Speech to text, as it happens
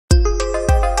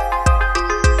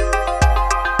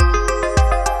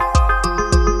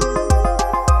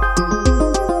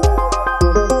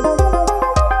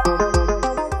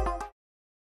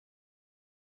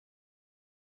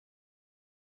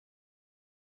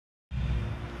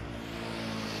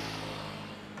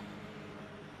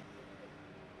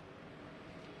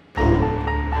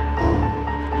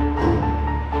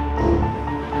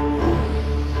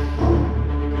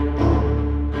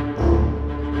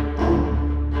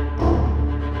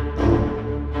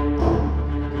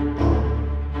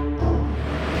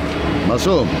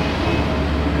মাসুম,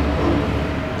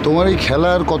 তোমার এই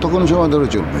খেলার কতক্ষণ সময় ধরে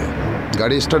চলবে?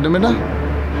 গাড়ি স্টার্ট নেবে না?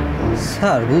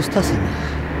 স্যার বুঝতেছি না,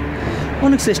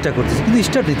 অনেক চেষ্টা করতেছি কিন্তু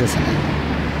স্টার্ট দিতেছে না।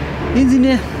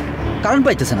 ইঞ্জিনে কারেন্ট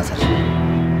পাইতেছে না স্যার।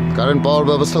 কারেন্ট পাওয়ার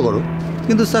ব্যবস্থা করো।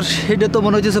 কিন্তু স্যার সেটা তো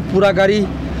মনে হচ্ছে পুরা গাড়ি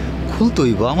খুলতে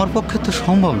হইব, আমার পক্ষে তো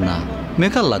সম্ভব না,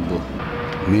 মেকার লাগবো।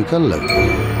 মেকার লাগবে?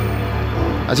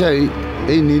 আচ্ছা,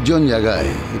 এই নির্জন জায়গায়,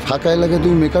 ফাঁকা এলাকায়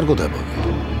তুমি মেকার কোথায় পাবে?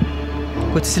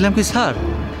 বলছিলাম কি স্যার,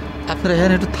 আপনারা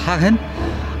এখানে একটু থাকেন,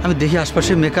 আমি দেখি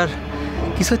আশপাশে মেকার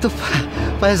কিছু হয়তো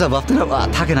পায়ে যাবো। আপনারা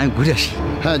থাকেন, আমি ঘুরে আসি।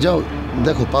 হ্যাঁ যাও,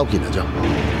 দেখো পাও কিনা, যাও।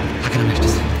 থাকেন, আমি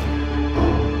আসতেছি।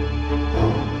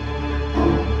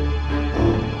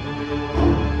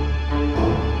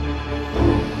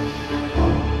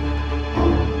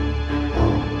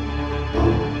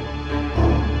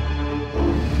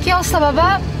 কি অবস্থা বাবা,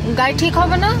 গাড়ি ঠিক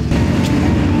হবে না?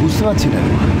 বুঝতে পারছি না।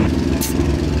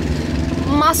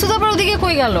 মাসুদ আবার ওদিকে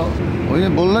কই গেল? ওই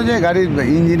বললো যে গাড়ির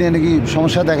ইঞ্জিনে নাকি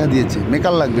সমস্যা দেখা দিয়েছে,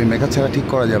 মেকার লাগবে, মেকার ছাড়া ঠিক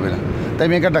করা যাবে না, তাই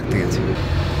মেকার ডাকতে গেছে।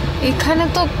 এখানে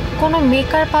তো কোনো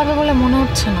মেকার পাবে বলে মনে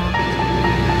হচ্ছে না।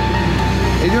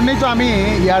 এই জন্যই তো আমি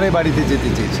ইয়ারে বাড়িতে যেতে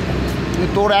চেয়েছি।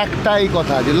 তোর একটাই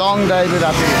কথা যে লং ড্রাইভে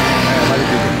রাতে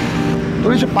বাড়িতে যেতে, তোর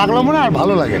এইসব পাগলা মনে আর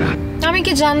ভালো লাগে না। আমি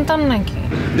কি জানতাম নাকি?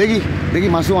 দেখি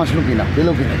মাসুম আসলো কিনা,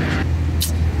 পেলো কিনা।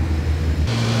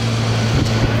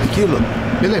 কি হলো,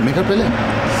 পেলে মেকার পেলে?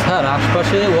 স্যার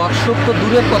আশপাশে ওয়ার্কশপ তো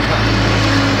দূরের কথা,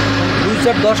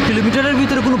 2-10 কিলোমিটারের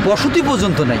ভিতরে কোনো বসতি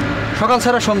পর্যন্ত নাই, সকাল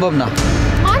ছাড়া সম্ভব না।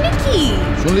 মানে কি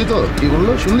শুনলি তো কি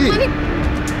বললো? শুনলি? মানে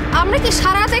আমরা কি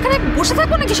সারা রাত এখানে বসে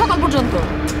থাকবো নাকি সকাল পর্যন্ত?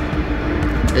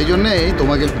 এই জন্যেই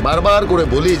তোমাকে বারবার করে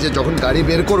বলি যে যখন গাড়ি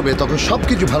বের করবে তখন সব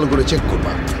কিছু ভালো করে চেক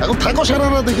করবা। এখন থাকো সারা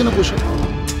রাত এখানে বসে।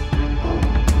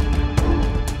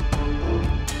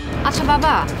 আচ্ছা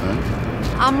বাবা,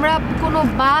 আমরা কোনো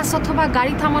বাস অথবা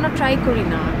গাড়ি থামানো ট্রাই করি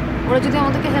না, ওরা যদি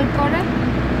আমাদেরকে হেল্প করে?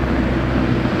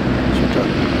 সেটা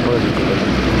করা যেতে পারে।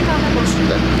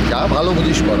 যা ভালো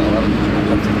বুঝিস কর। আমার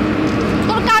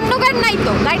তোর কাণ্ড জ্ঞান নাই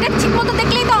তো, গাড়িটা ঠিক মতো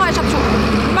দেখলেই তো হয় সবসময়।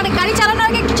 মানে গাড়ি চালানোর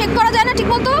আগে একটু চেক করা যায় না ঠিক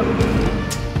মতো?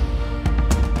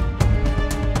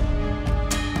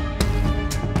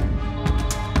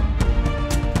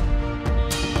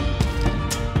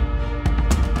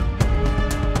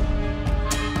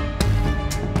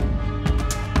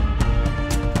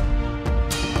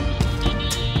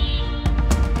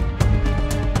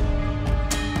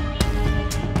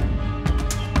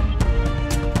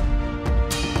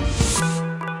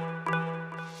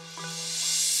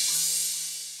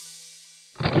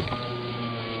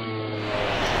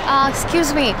 এক্সকিউজ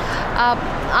মি,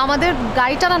 আমাদের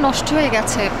গাড়িটা না নষ্ট হয়ে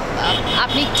গেছে,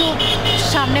 আপনি একটু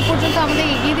সামনে পর্যন্ত আমাদের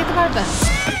এগিয়ে দিতে পারবেন?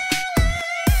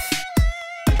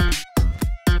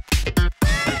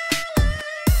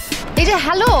 এই যে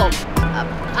হ্যালো,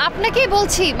 আপনাকেই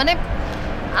বলছি, মানে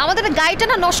আমাদের গাড়িটা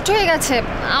না নষ্ট হয়ে গেছে,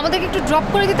 আমাদেরকে একটু ড্রপ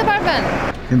করে দিতে পারবেন?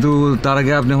 কিন্তু তার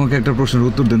আগে আপনি আমাকে একটা প্রশ্নের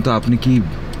উত্তর দেন তো, আপনি কি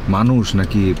মানুষ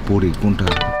নাকি পরী, কোনটা?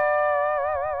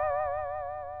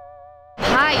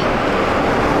 ভাই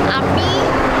আমি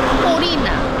পড়ি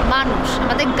না, মানুষ।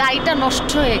 আমাদের গাড়িটা নষ্ট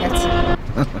হয়ে গেছে।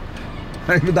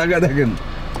 একটু তাকিয়ে দেখেন,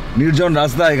 নির্জন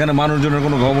রাস্তা, এখানে মানুষজনের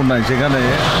কোনো খবর নাই, সেখানে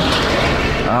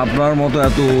আপনার মতো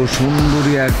এত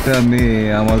সুন্দরী একটা মেয়ে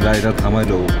আমার গাড়িটা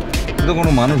থামাইলো, তো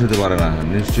কোনো মানুষ হতে পারে না,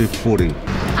 নিশ্চয়ই পড়ি।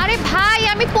 আরে ভাই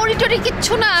আমি পড়ি টড়ি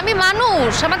কিচ্ছু না, আমি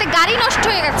মানুষ, আমাদের গাড়ি নষ্ট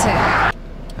হয়ে গেছে।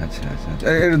 আচ্ছা আচ্ছা,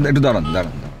 একটু দাঁড়ান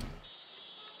দাঁড়ান।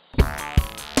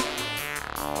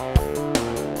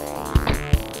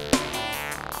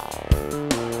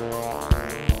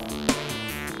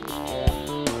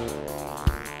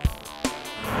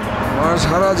 আমার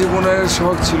সারা জীবনের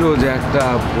শখ ছিল যে একটা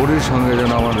পরীর সঙ্গে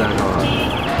যেন আমার দেখা হয়,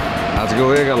 আজকে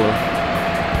হয়ে গেল।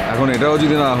 এখন এটাও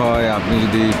যদি না হয়, আপনি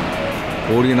যদি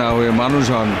পরী না হয়ে মানুষ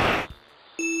হন,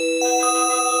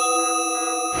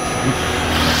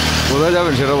 কোথায়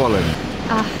যাবেন সেটা বলেন।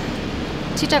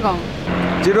 চিটাগং।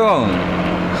 চিটাগং?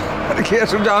 কি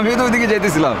আসলে আমিও তো ওইদিকে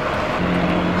যাইতেছিলাম।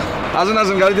 আসুন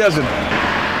আসুন, গাড়িতে আসুন।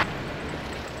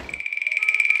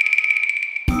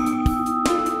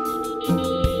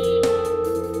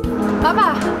 বাবা,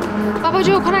 বাবা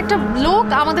যে ওখানে একটা লোক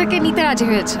আমাদেরকে নিতে রাজি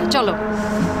হয়েছে, চলো।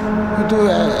 কিন্তু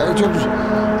একজন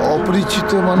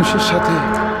অপরিচিত মানুষের সাথে।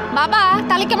 বাবা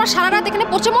তাহলে কি আমরা সারা রাত এখানে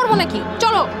পচে মরবো নাকি?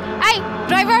 চলো। এই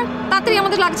ড্রাইভার, তাড়াতাড়ি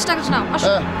আমাদের লাগেজ টাগেজ নাও।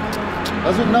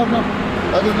 আসুন, নাও নাও,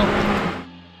 আসুন নাও।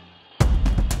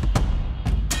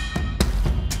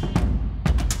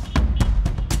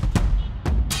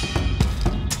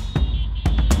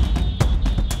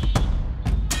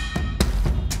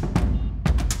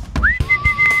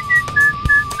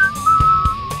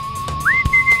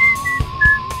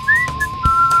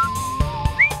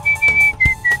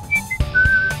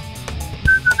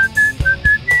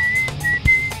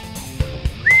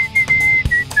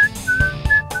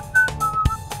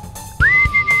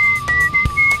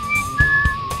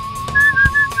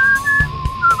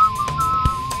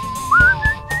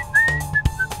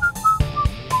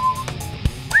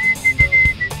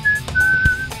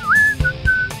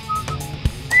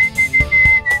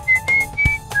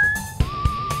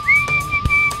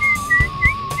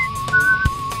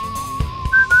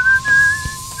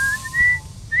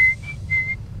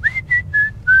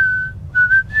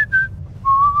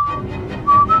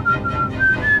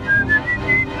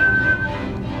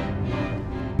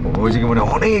 ওই যে মানে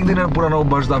অনেক দিনের পুরানো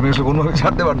অভ্যাস, আমি আসলে কোনোভাবে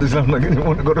ছাড়তে পারতেছিলাম না, কিছু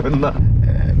মনে করবেন না।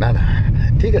 না না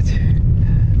ঠিক আছে,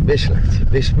 বেশ লাগছে,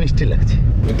 বেশ মিষ্টি লাগছে।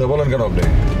 মিথ্যা বলেন কেন আপনি?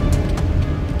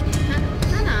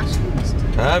 না না আসলে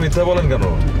হ্যাঁ মিথ্যা বলেন কেন?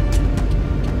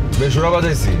 বেসুরা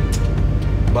বাজাইছি,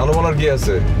 ভালো বলার কি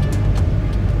আছে?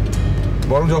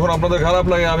 বরং যখন আপনাদের খারাপ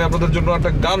লাগে আমি আপনাদের জন্য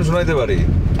একটা গান শোনাইতে পারি।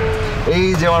 এই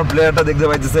যে আমার প্লেয়ারটা দেখতে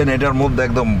পাইতেছেন, এটার মধ্যে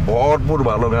একদম ভরপুর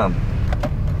ভালো গান।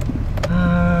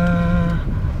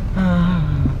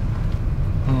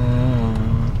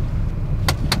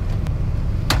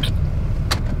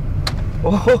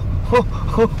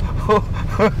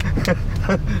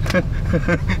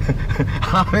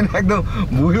 আমি একদম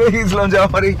ভুলে গেছিলাম যে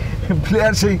আমার এই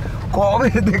প্লেয়ার সেই কবে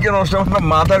থেকে নষ্ট, আমার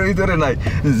মাথার ভিতরে নাই।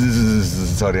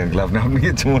 সরি আঙ্কেল, আপনি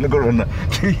কিছু মনে করবেন না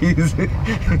প্লিজ।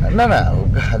 না না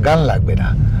গান লাগবে না।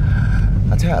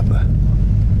 আচ্ছা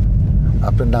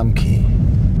আপনার নাম কি,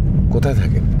 কোথায়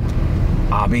থাকেন?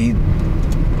 আবিদ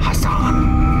হাসান।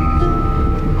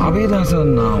 আবিদ হাসান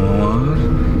নাম আমার।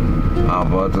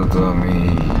 আপাতত আমি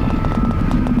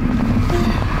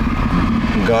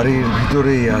গাড়ির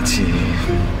ভিতরেই আছি,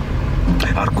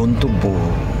 আর গন্তব্য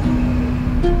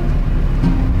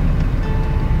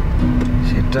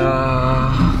সেটা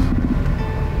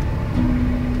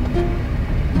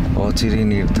অচিরেই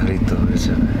নির্ধারিত হয়ে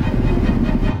যাবে।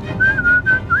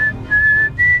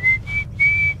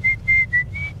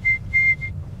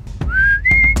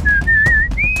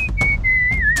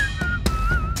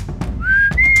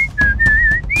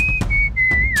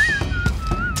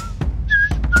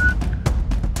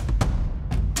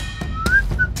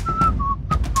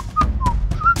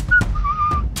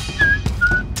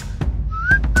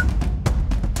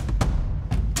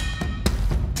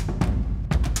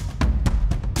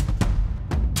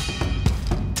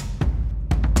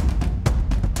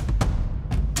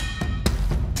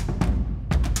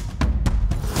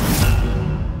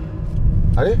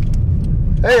 আরে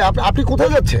এই আপনি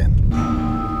কোথায় যাচ্ছেন?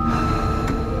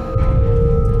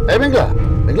 এই মেঘলা,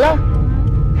 মেঘলা,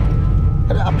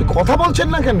 আরে আপনি কথা বলছেন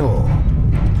না কেন?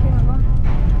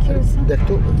 দেখ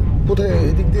তো কোথায়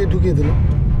এদিক দিয়ে ঢুকিয়ে দিল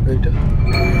এইটা।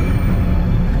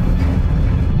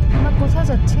 আমরা কোথায়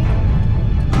যাচ্ছি?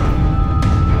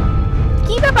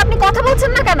 কি ব্যাপার, আপনি কথা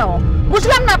বলছেন না কেন?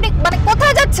 বুঝলাম না, আপনি মানে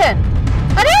কোথায় যাচ্ছেন?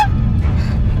 আরে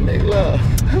মেঘলা,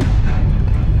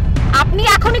 আপনি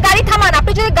এখনই গাড়ি থামান।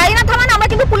 আপনি যদি গাড়ি না থামান আমরা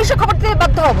কিন্তু পুলিশে খবর দিতে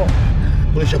বাধ্য হব।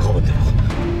 পুলিশে খবর দেব?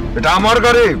 এটা আমার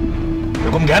গাড়ি,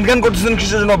 এরকম ঘ্যান ঘ্যান করতেছেন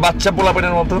কিসের জন্য? বাচ্চা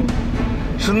পোলাপানের মতো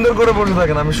সুন্দর করে বসে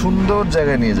থাকেন, আমি সুন্দর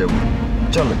জায়গায় নিয়ে যাব।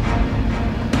 চলে।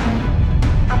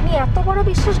 আপনি এত বড়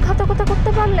বিশ্বাসঘাতকতা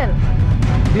করতে পারলেন?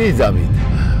 প্লিজ আবিদ,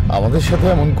 আমাদের সাথে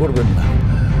এমন করবেন না।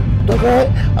 টাকা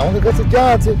আমাদের কাছে যা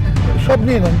আছে সব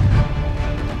নিয়ে নেন।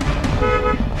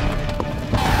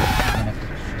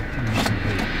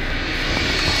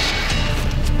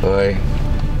 ওই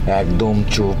একদম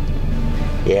চুপ,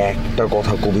 একটা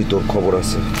কথা কবি, তোর খবর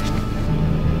আছে।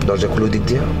 দরজা খুলে দিক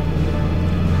দিয়া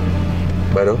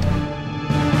বাইরো।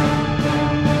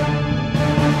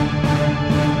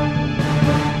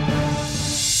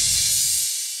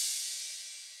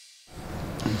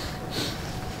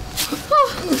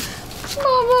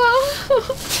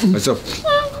 চুপ,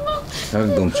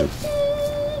 একদম চুপ।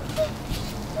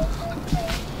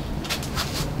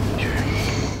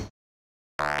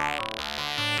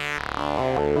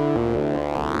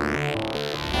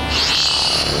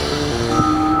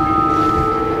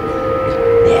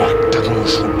 একটা কোনো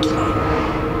শব্দ না,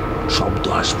 শব্দ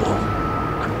আসবো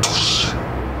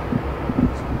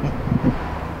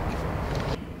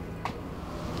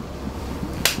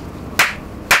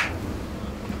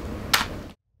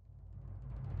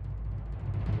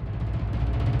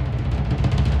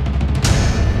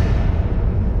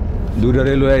দুইটা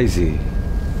রেলওয়ে আইছি,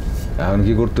 এখন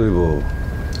কি করতে হইব?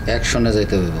 অ্যাকশনে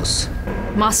যাইতে হবে বস।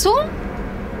 মাসুম,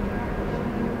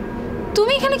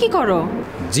 তুমি এখানে কি করো?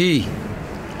 জি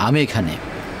আমি এখানে,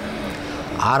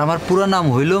 আর আমার পুরো নাম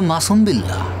হইল মাসুম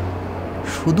বিল্লাহ।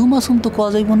 শুধু মাসুম তো কোয়া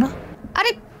যাইব না।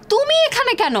 আরে তুমি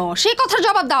এখানে কেন সেই কথার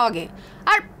জবাব দাও আগে।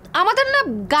 আর আমাদের না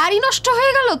গাড়ি নষ্ট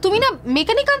হয়ে গেল, তুমি না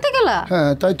মেকানিক আনতে গেলা?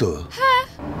 হ্যাঁ তাই তো।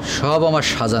 সব আমার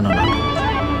সাজানো না,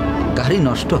 গাড়ি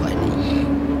নষ্ট হয়নি,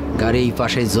 গাড়ি এই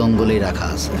পাশে জঙ্গলেই রাখা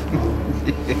আছে।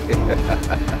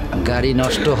 গাড়ি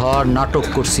নষ্ট হওয়ার নাটক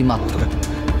করছি মাত্র।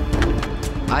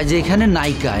 আজ এখানে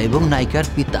নায়িকা এবং নায়িকার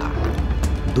পিতা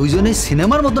দুইজনেই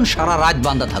সিনেমার মতন সারা রাত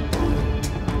বান্ধা থাকবো,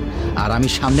 আর আমি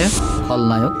সামনে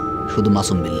খলনায়ক শুধু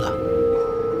মাসুম বিল্লাহ।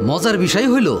 মজার বিষয়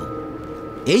হইল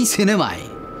এই সিনেমায়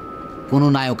কোনো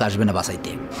নায়ক আসবে না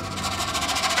বাঁচাইতে।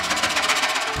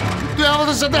 তুই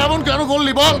আমাদের সাথে এমন কেন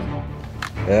করলি বল?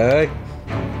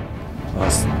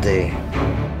 আস্তে,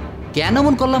 কেন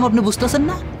এমন করলাম আপনি বুঝতেছেন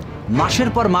না? মাসের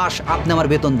পর মাস আপনি আমার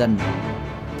বেতন দেন না,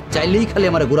 চাইলেই খালি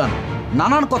আমার ঘুরান,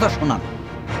 নানান কথা শোনান।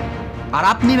 আর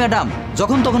আপনি ম্যাডাম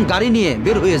যখন তখন গাড়ি নিয়ে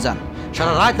বের হয়ে যান,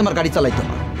 সারা রাত আমার গাড়ি চালাইতে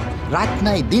হয়। রাত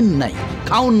নাই, দিন নাই,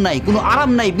 খাউন নাই, কোনো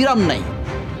আরাম নাই, বিরাম নাই।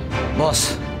 বস,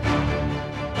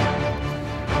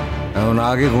 এখন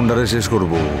আগে কোনটারে শেষ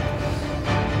করবো?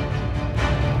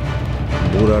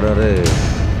 বুড়াডারে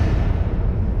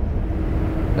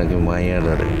নাকি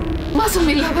মাইয়াডারে?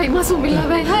 মাসুমিল্লাহ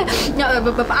ভাই, হ্যাঁ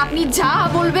আপনি যা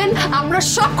বলবেন আমরা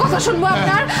সব কথা শুনবো।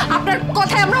 আপনার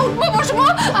কথায় আমরা উঠবো বসবো।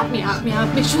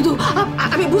 আপনি শুধু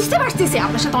আমি বুঝতে পারতেছি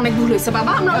আপনার সাথে অনেক ভুল হয়েছে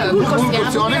বাবা, আমরা অনেক ভুল করছি।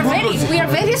 We are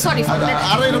very sorry for that.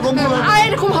 আর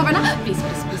এরকম হবে না, প্লিজ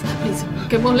প্লিজ প্লিজ প্লিজ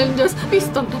কে বলেন জাস্ট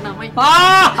পিস্তলটা নামাই।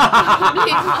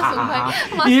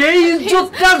 এই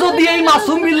ইজ্জতটা যদি এই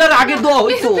মাসুম বিল্লার আগে দেওয়া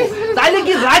হইতো তাইলে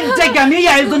কি রাত জায়গা আমি এই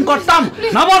আয়োজন করতাম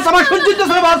না? বস, আমার সহ্য হচ্ছে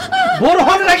না বস। ভোর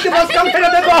হন রাখতে বস, কাম ছেড়ে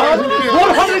দেব। ভোর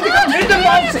হন রাখতে কাম ছেড়ে দেব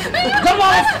বস।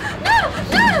 বস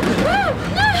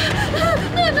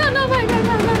না ভাই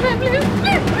প্লিজ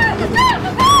প্লিজ।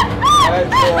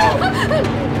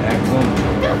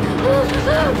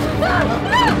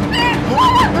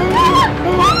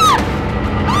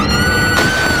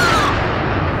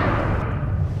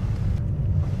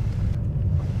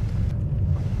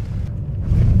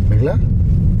 মেঘলা,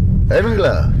 এই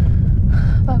মেঘলা,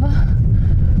 বাবা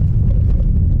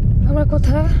আমরা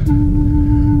কোথায়?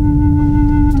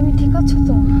 তুমি ঠিক আছো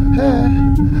তো? হ্যাঁ,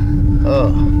 ও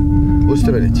বুঝতে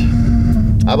পেরেছি।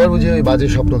 আবার বুঝি ওই বাজে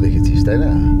স্বপ্ন দেখেছিস, তাই না?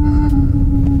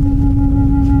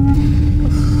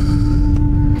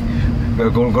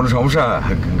 কোনো সমস্যা?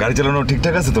 গাড়ি চালানো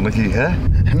ঠিকঠাক আছে তো নাকি? হ্যাঁ,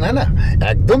 না না,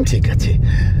 একদম ঠিক আছে।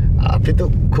 আপনি তো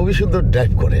খুবই সুন্দর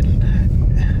ড্রাইভ করেন।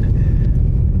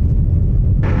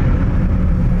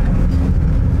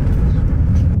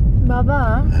 বাবা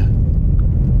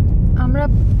আমরা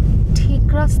ঠিক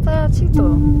রাস্তায় আছি তো?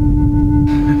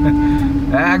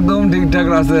 একদম ঠিকঠাক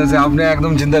রাস্তায় আছে, আপনি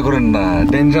একদম চিন্তা করেন না।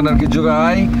 টেনশন আর কিছু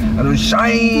নাই, আর ওই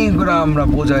সাই করে আমরা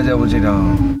পৌঁছায় যাবো যেটা।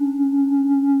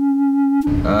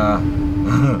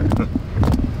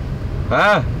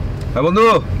 হ্যাঁ হ্যাঁ বন্ধু,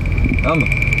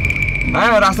 হ্যাঁ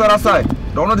রাস্তায়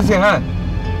রওনা দিছি। হ্যাঁ,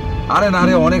 আরে না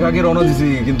রে, অনেক আগে রওনা দিছি,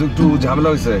 কিন্তু একটু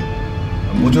ঝামেলা হয়েছে,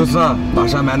 বুঝোস না,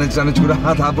 বাসা ম্যানেজ করে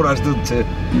তারপর আসতে হচ্ছে।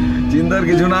 চিন্তার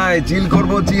কিছু নাই, চিল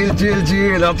করবো,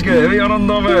 চিল আজকে হেবি আনন্দ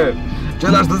হবে।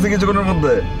 চলে আসতেছি কিছুক্ষণের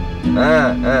মধ্যে। হ্যাঁ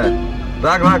হ্যাঁ,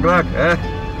 রাখ হ্যাঁ,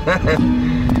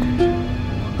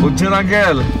 বুঝছেন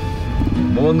আঙ্কেল?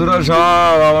 বন্ধুরা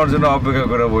সব আমার জন্য অপেক্ষা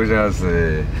করে বসে আছে।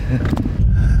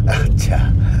 আচ্ছা,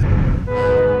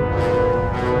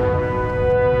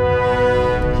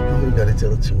 কিভাবে গাড়ি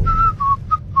চালাচ্ছে?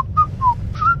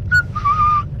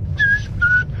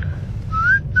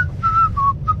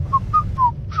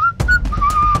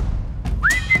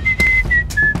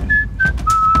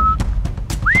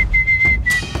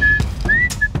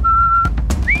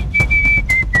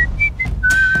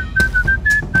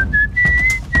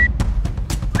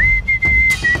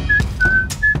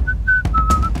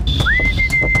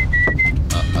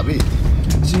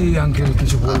 আঙ্কেল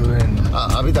কিছু বলবেন?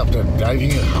 আমি তো আপনার ড্রাইভিং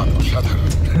এর হাত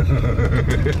অসাধারণ।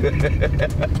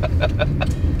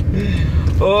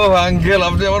 ও আঙ্কেল,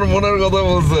 আপনি আমার মনের কথা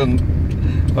বলছেন।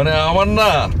 মানে আমার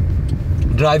না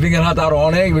ড্রাইভিং এর হাত আর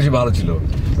অনেক বেশি ভালো ছিল।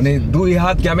 মানে দুই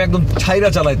হাতকে আমি একদম ছাইরা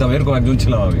চালাইতাম, এরকম একজন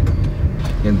ছিলাম আমি।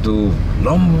 কিন্তু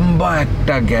লম্বা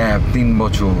একটা গ্যাপ, 3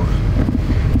 বছর,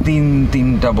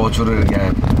 তিনটা বছরের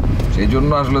গ্যাপ, সেই জন্য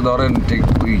আসলে ধরেন ঠিক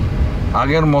ওই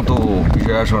আগের মতো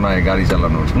বিষয় আসো নাই গাড়ি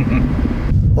চালানোর।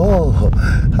 ও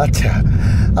আচ্ছা,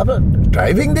 আপনার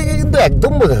ড্রাইভিং দেখে কিন্তু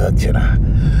একদম বোঝা যাচ্ছে না।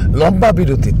 লম্বা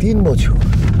বিরতি, 3 বছর।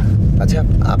 আচ্ছা,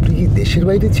 আপনি কি দেশের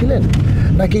বাইরে ছিলেন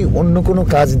নাকি অন্য কোনো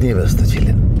কাজ নিয়ে ব্যস্ত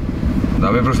ছিলেন?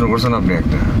 দামি প্রশ্ন করছেন আপনি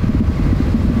একটা,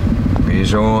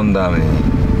 ভীষণ দামি।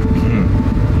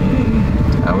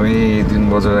 আমি 3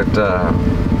 বছর একটা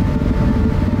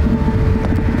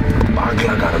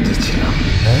বাংলা গারদে ছিলাম।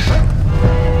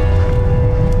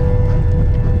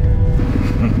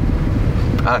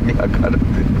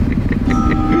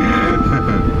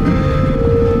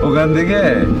 ওখান থেকে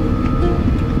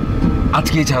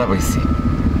আজকেই ছাড়া পাইছি,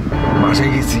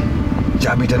 বাসায় গেছি,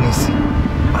 চাবিটা নিয়েছি,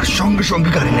 আর সঙ্গে সঙ্গে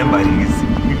গাড়ি নিয়ে বাইরে গেছি।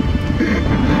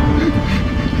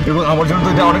 এবং আমার জন্য তো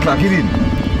এটা অনেক লাকি দিন।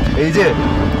 এই যে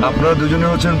আপনারা দুজনে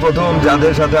হচ্ছেন প্রথম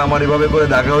যাদের সাথে আমার এভাবে করে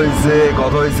দেখা হয়েছে,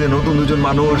 কথা হয়েছে, নতুন দুজন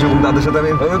মানুষ, এবং তাদের সাথে আমি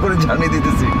এভাবে করে জানিয়ে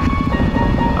দিতেছি।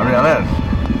 আপনি জানেন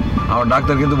আমার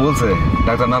ডাক্তার কিন্তু বলছে,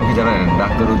 ডাক্তার নাম কি জানেন?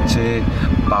 ডাক্তার হচ্ছে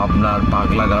পাবনার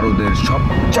পাগলা গারদের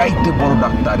সবচাইতে বড়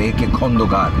ডাক্তার একে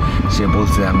খন্দকার। সে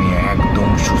বলছে আমি একদম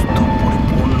সুস্থ,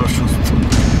 পরিপূর্ণ সুস্থ।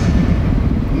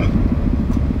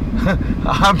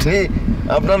 আপনি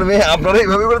আপনার মেয়ে আপনারা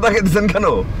এইভাবে করে তাকিয়ে দিচ্ছেন কেন?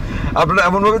 আপনারা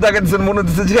এমন ভাবে তাকিয়ে দিচ্ছেন মনে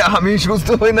হচ্ছে যে আমি সুস্থ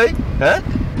হই নাই। হ্যাঁ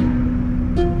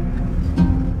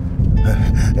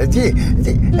জি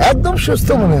জি, একদম সুস্থ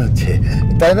মনে হচ্ছে,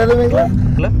 তাই না রে মেঘলা?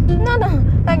 না না,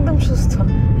 একদম সুস্থ,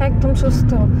 একদম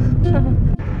সুস্থ।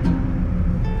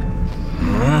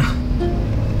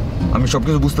 আমি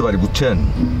সবকিছু বুঝতে পারি, বুঝছেন?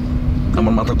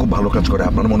 আমার মাথা খুব ভালো কাজ করে।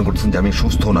 আপনারা মনে করছেন যে আমি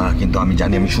সুস্থ না, কিন্তু আমি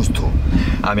জানি আমি সুস্থ।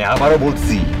 আমি আবারও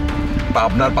বলছি,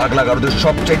 আপনার পাগলা গারদের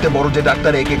সবচাইতে বড় যে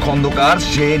ডাক্তার একে খন্দকার,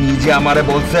 সে নিজে আমারে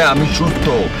বলছে আমি সুস্থ,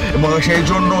 এবং সেই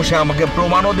জন্য সে আমাকে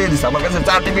প্রমাণও দিয়ে দিচ্ছে। আমার কাছে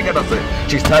সার্টিফিকেট আছে,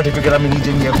 সেই সার্টিফিকেট আমি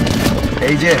নিজে নিয়ে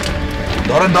এই যে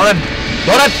ধরেন ধরেন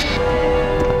ধরেন,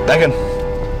 দেখেন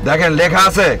দেখেন লেখা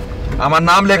আছে, আমার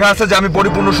নাম লেখা আছে যে আমি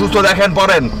পরিপূর্ণ সুস্থ। দেখেন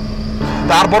পড়েন।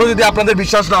 তারপরে যদি আপনাদের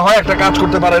বিশ্বাস না হয় একটা কাজ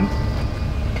করতে পারেন,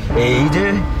 এই যে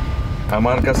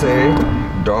আমার কাছে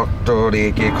ডক্টর এ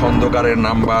কে খন্দকারের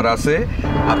নাম্বার আছে,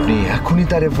 আপনি এখনই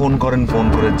তারে ফোন করেন, ফোন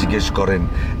করে জিজ্ঞেস করেন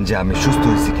যে আমি সুস্থ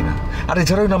হয়েছি কিনা। আর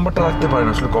এছাড়াও নাম্বারটা রাখতে পারেন,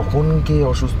 আসলে কখন কে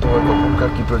অসুস্থ হয়, কখন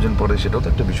কার কি প্রয়োজন পড়ে, সেটাও তো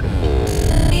একটা বিষয়।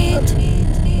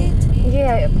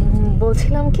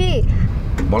 বলছিলাম কি,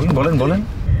 বলেন বলেন বলেন।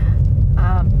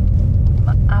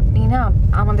 আপনি না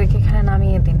আমাদেরকে এখানে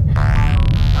নামিয়ে দিন,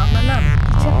 আমরা না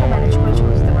কিছু একটা ম্যানেজ করে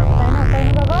চলে যেতে পারবো, তাই না? তাই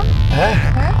না বাবা? হ্যাঁ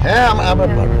হ্যাঁ, আমার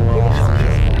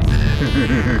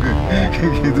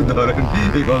কিন্তু ধরেন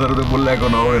এই কথাটা তো বললে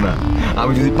এখন হবে না।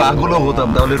 আমি যদি পাগলও হতাম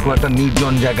তাহলে এরকম একটা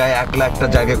নির্জন জায়গায়, একলা একটা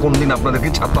জায়গায় কোনদিন আপনাদেরকে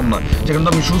ছাড়তাম না। সেখানে তো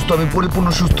আমি সুস্থ, আমি পরিপূর্ণ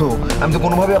সুস্থ। আমি তো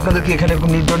কোনোভাবে আপনাদেরকে এখানে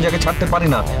এরকম নির্জন জায়গায় ছাড়তে পারি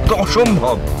না, তো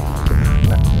অসম্ভব।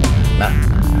 না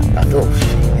তা তো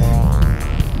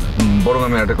বরং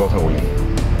আমি একটা কথা বলি,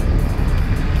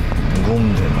 ঘুম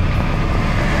দেন।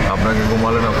 আপনাকে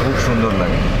ঘুমালে না খুব সুন্দর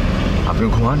লাগে। আপনি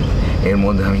ঘুমান, এর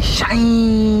মধ্যে আমি সাই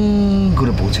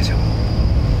করে পৌঁছে যাব।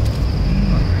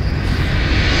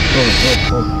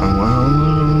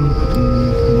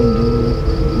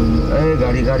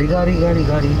 গাড়ি গাড়ি গাড়ি গাড়ি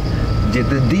গাড়ি,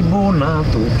 যেতে দিব না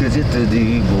তোকে, যেতে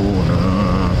দিব না।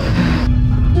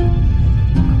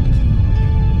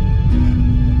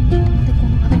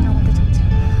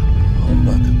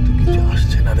 কিছু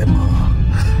আসছে না রে মা,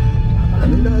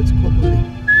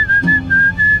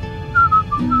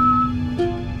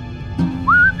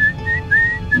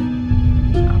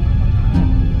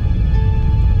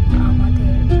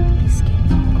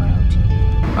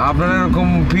 আপনারা এরকম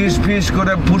ফিস ফিস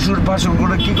করে ফুসুর ফাসুর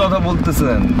করে কি কথা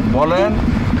বলতেছেন? বলেন,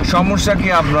 সমস্যা কি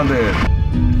আপনাদের?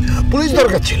 পুলিশ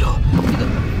দরকার ছিল।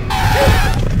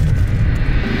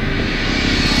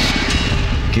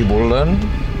 কি বললেন?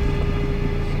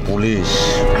 পুলিশ?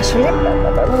 আসলে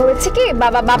হয়েছে কি,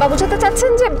 বাবা বোঝাতে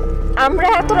চাচ্ছেন যে আমরা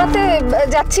এত রাতে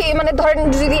যাচ্ছি, মানে ধরেন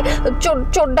যদি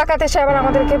চোর ডাকাত এসে আবার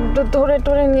আমাদেরকে ধরে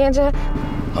টরে নিয়ে যায়।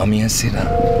 আমি আছি না?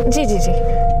 জি জি জি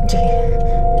জি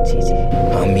জি জি।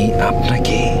 আমি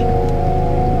আপনাকে,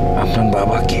 আপনার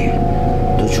বাবাকে,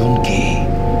 দুজনকে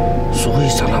সহি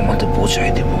সালামতে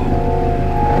পৌঁছায় দেব।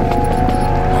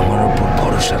 আমার উপর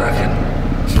ভরসা রাখেন।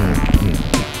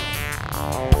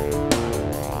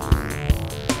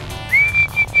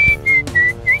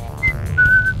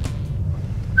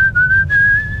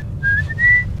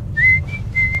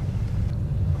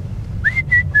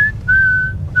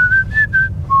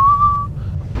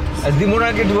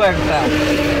 দিমুনাকে দু একটা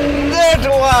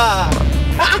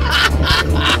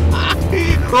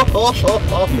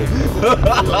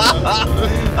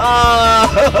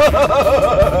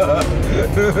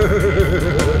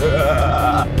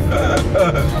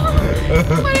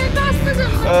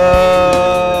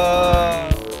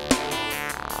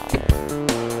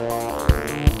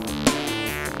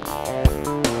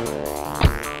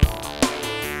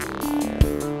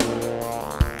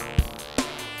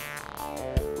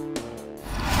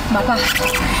বাবা,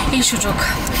 এই সুযোগ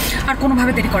আর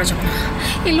কোনোভাবে দেরি করা যাবে না।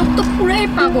 এই লোক তো পুরাই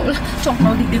পাগল।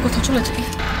 চম্পাও দিক দিয়ে কোথাও চলে যায়।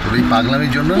 তোর এই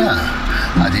পাগলামির জন্য না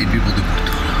আজ এই বিপদে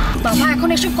পড়তে হলো। বাবা, এখন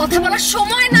এসব কথা বলার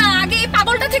সময় না, আগে এই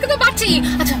পাগলটা থেকে তো বাঁচি।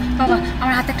 আচ্ছা বাবা,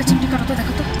 আমার হাতে একটা চিমটি কাটো তো,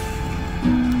 দেখো তো।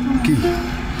 কি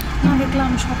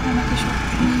দেখলাম স্বপ্ন নাকি সত্যি?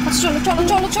 আচ্ছা চলো চলো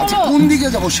চলো চলো। কোন দিকে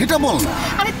যাবো সেটা বল না।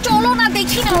 আরে চলো না,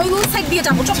 দেখি না, ওই সাইড দিয়ে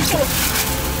যাবো। চলো চলো।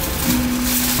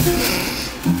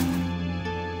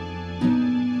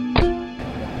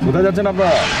 কোথায় যাচ্ছেন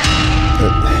আপনারা?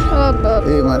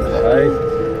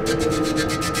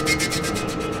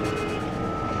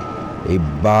 এই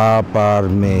বাপ আর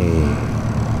মেয়ে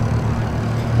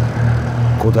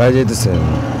কোথায় যেতেছেন?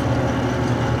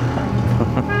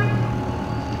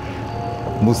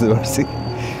 বুঝতে পারছি,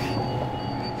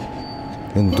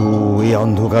 কিন্তু এই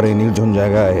অন্ধকারে নির্জন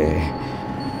জায়গায়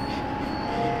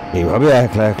এইভাবে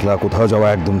একলা একলা কোথাও যাওয়া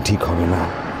একদম ঠিক হবে না।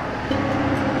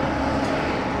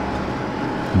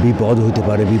 বিপদ হইতে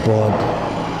পারে, বিপদ।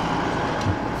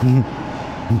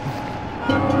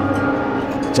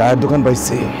 চায়ের দোকান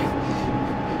পাইছে,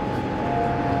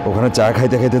 ওখানে চা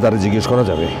খাইতে খাইতে তারা জিজ্ঞেস করা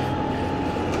যাবে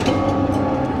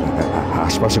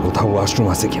আশপাশে কোথাও ওয়াশরুম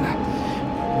আছে কিনা,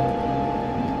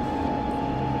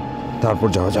 তারপর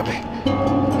যাওয়া যাবে।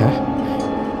 হ্যাঁ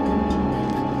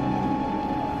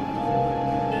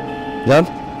যান।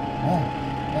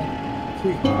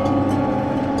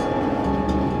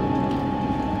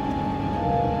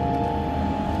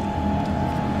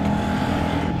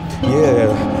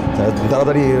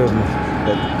 তাড়াতাড়ি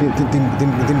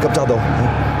 3 কাপ চা দাও।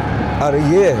 আর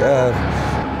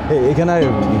এখানে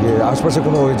আশপাশে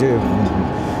কোনো ওই যে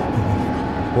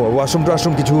ওয়াশরুম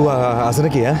টাশরুম কিছু আছে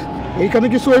নাকি? হ্যাঁ, এইখানে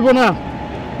কিছু হইব না,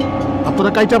 আপনারা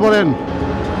কাইটা পড়েন।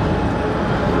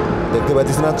 দেখতে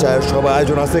পাচ্ছিস না চায়ের সব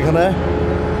আয়োজন আছে এখানে,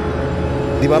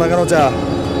 দিবা না কেন চা?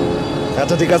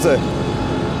 আচ্ছা ঠিক আছে,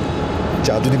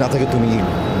 চা যদি না থাকে তুমি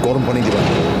গরম পানি দিবা,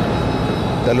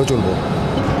 তাহলেও চলবো।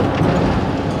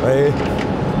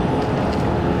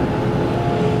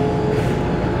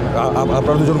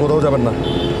 আপনারা দুজন কোথাও যাবেন না,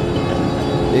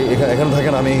 এখানে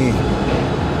থাকেন। আমি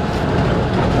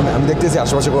দেখতেছি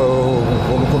আশেপাশে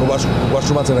কোনো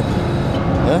ওয়াশরুম আছে নাকি।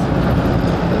 হ্যাঁ,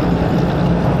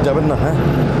 যাবেন না? হ্যাঁ,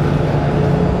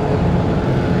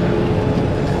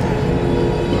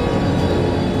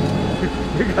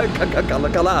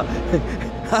 কালা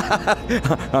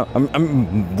আমি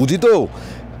বুঝি তো,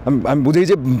 আমি বুঝি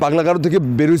যে পাগলা কারো থেকে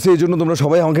বেরোইছে, এই জন্য তোমরা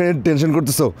সবাই আমাকে টেনশন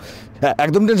করতেছো।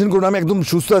 একদম টেনশন করো না, আমি একদম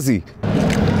সুস্থ আছি।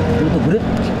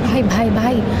 ভাই ভাই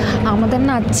ভাই, আমাদের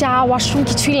না চা ওয়াশরুম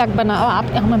কিছুই লাগবে না,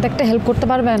 আপনি আমাদের একটা হেল্প করতে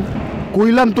পারবেন?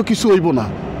 কইলাম তো কিছু হইব না,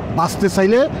 বাঁচতে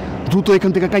চাইলে দ্রুত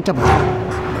এখান থেকে কাইটা পড়েন।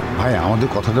 ভাই আমাদের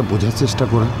কথাটা বোঝার চেষ্টা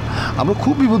করেন, আমরা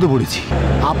খুব বিপদে পড়েছি।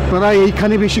 আপনারা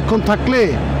এইখানে বেশিক্ষণ থাকলে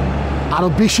আরো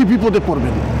বেশি বিপদে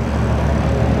পড়বেন।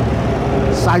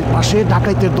 চারপাশে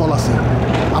ডাকাইতের দল আছে,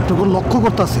 আপনাকে লক্ষ্য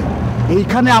করতেছে।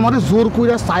 এইখানে আমাদের জোর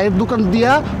কইরা চায়ের দোকান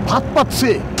দিয়া ভাত পাচ্ছে।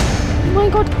 মাই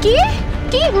গড, কি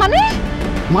কি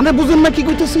মানে বুঝেন না কি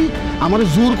কইতেছি? আমাদের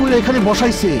জোর কইরা এখানে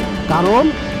বসাইছে, কারণ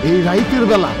এই রাইতের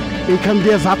বেলা এইখান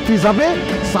দিয়ে যাত্রী যাবে,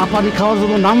 চা পানি খাওয়ার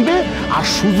জন্য নামবে, আর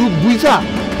সুযোগ বুঝা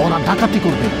ওরা ডাকাতি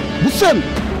করবে, বুঝছেন?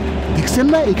 দেখছেন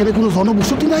না এখানে কোনো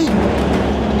জনবসতি নাই।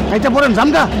 এইটা পড়েন,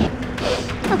 জানগা।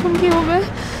 এখন কি হবে?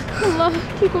 আল্লাহ,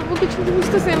 কি করবো কিছু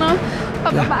বুঝতেছে না।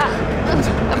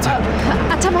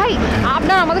 আচ্ছা ভাই,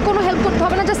 আপনার আমাদের কোনো হেল্প করতে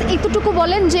হবে না, জাস্ট এইটুকু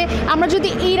বলেন যে আমরা যদি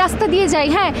এই রাস্তা দিয়ে যাই,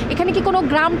 হ্যাঁ, এখানে কি কোনো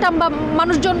গ্রাম টাম বা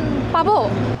মানুষজন পাবো?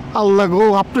 আল্লাহ গো,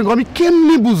 আপনাকে আমি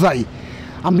কেমনি বুঝাই?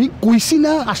 আমি কইছি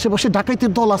না আশেপাশে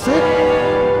ডাকাইতের দল আছে।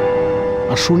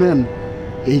 আর শুনেন,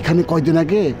 এইখানে কয়দিন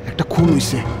আগে একটা খুন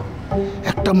হইছে,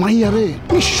 একটা মাইয়ারে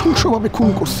নৃশংসভাবে খুন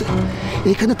করছে।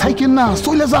 এখানে থাইকেন না,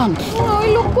 চলে যান। ওই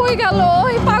লোক কই গেল?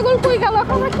 ওই পাগল কই গেল?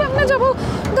 এখন আমরা কেমনে যাবো?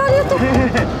 গাড়ি তো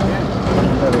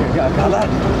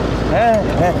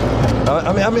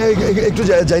আমি একটু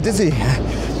যাইতেছি,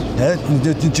 হ্যাঁ,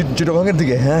 চিটাগাংয়ের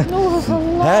দিকে। হ্যাঁ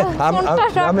হ্যাঁ,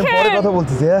 আমি পরে কথা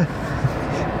বলতেছি। হ্যাঁ,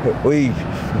 ওই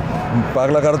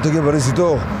পাগলা কারো থেকে বেরোছি তো,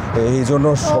 এই জন্য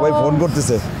সবাই ফোন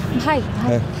করতেছে। ভাই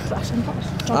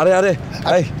আরে আরে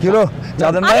এই কি হলো? চা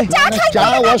দেন ভাই? চা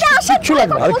কিচ্ছু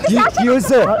লাগবে। আরে কি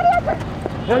হয়েছে?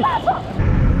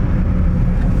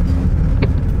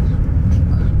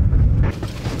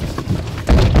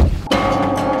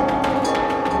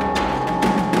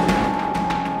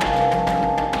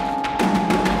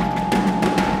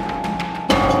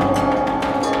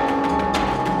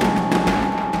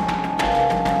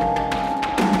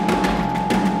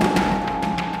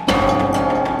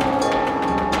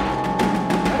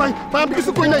 আমি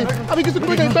কিছু কই নাই, আমি কিছু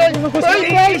কই নাই ভাই,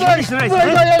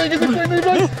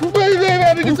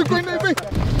 আমি কিছু কই নাই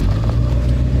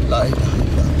ভাই।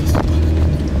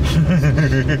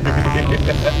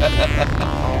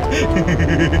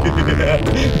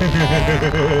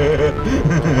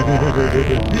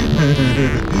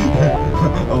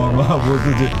 আমার মা বলতো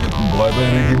যে ভয় পায়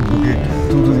নাকি বুকে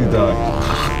থুতু দিতে হয়।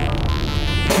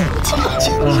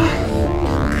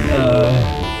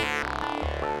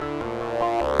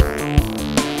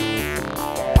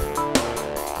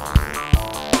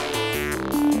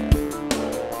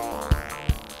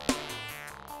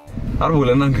 আর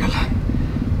বলেন না আঙ্কেল,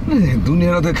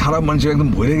 দুনিয়াতে খারাপ মানুষ একদম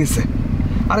ভরে গেছে।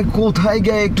 আরে কোথায়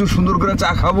গিয়ে একটু সুন্দর করে চা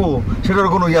খাবো সেটার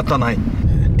কোনো ইয়াত্তা নাই।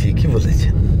 ঠিকই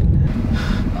বলেছেন।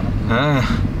 হ্যাঁ,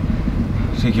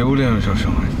 ঠিকই বলি আমি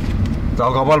সবসময়।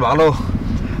 তাও কপাল ভালো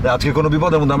আজকে কোনো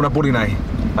বিপদের মধ্যে আমরা পড়ি নাই।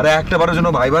 আরে একটা বারের জন্য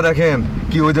ভাইবা দেখেন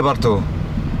কি হইতে পারতো।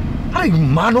 আরে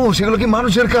মানুষ, এগুলো কি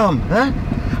মানুষের কাম? হ্যাঁ,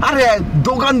 আরে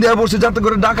দোকান দেওয়া বসে যাতে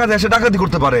করে ডাকাতি আসে ডাকাতি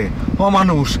করতে পারে ও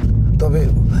মানুষ। তবে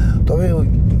ওই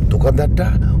দোকানদারটা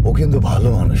ও কিন্তু ভালো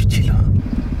মানুষ ছিল।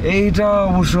 এইটা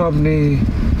অবশ্য আপনি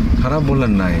খারাপ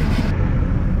বললেন নাই।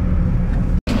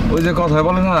 ওই যে কথায়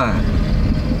বলে না,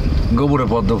 গোবরে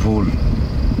পদ্ম ফুল,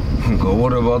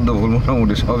 গোবরে পদ্ম ফুল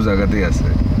মোটামুটি সব জায়গাতেই আছে।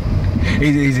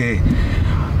 এই যে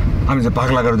আমি যে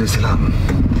পাগলা গারো দিয়েছিলাম,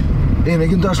 এনে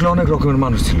কিন্তু আসলে অনেক রকমের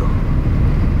মানুষ ছিল।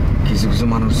 কিছু কিছু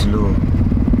মানুষ ছিল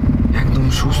একদম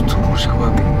সুস্থ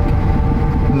স্বাভাবিক,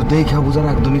 কিন্তু দেখা বোঝার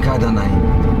একদমই কায়দা নাই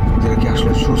যেটা কি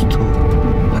আসলে সুস্থ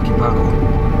নাকি পাগল।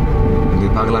 কিন্তু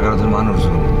এই পাগলা গারোদের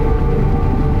মানুষজন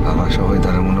আবার সবাই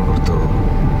তারা মনে করতো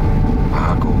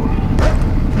পাগল,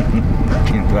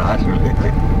 কিন্তু আসলে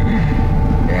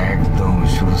একদম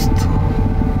সুস্থ,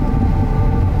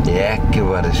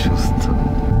 একেবারে সুস্থ।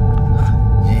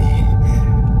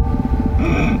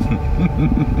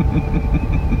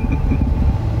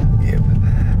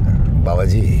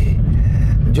 বাবাজি,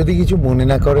 যদি কিছু মনে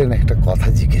না করেন একটা কথা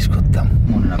জিজ্ঞেস করতাম।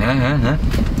 হ্যাঁ হ্যাঁ হ্যাঁ,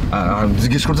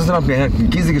 জিজ্ঞেস করতেছেন আপনি? হ্যাঁ,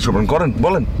 কি জিজ্ঞেস করবেন, করেন,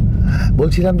 বলেন।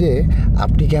 বলছিলাম যে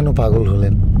আপনি কেন পাগল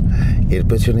হলেন, এর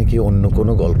পেছনে কি অন্য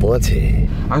কোনো গল্প আছে?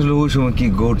 আসলে ওই সময় কি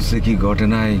ঘটছে কি ঘটে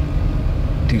নাই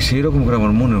ঠিক সেই রকম করে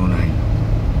আমার মনেও নাই।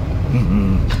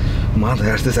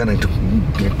 মাথায় আসতে চায় না, একটু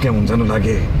কেমন যেন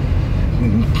লাগে,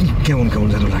 কেমন কেমন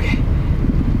যেন লাগে।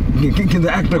 কিন্তু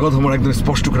একটা কথা আমার একদম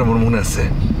স্পষ্ট করে আমার মনে আছে,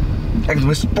 একদম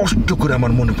স্পষ্ট করে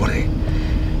আমার মনে পড়ে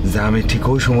যে আমি ঠিক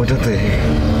ওই সময়টাতে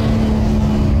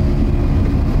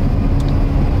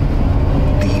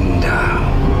তিনটা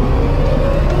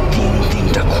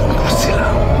খুন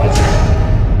করছিলাম।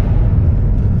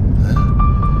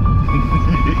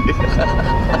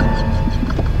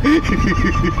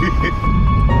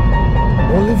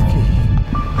 বলেন কি?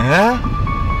 হ্যাঁ,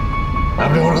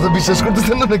 আপনি আমার কথা বিশ্বাস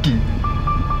করতেছেন না নাকি?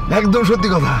 একদম সত্যি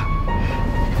কথা।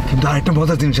 কিন্তু আরেকটা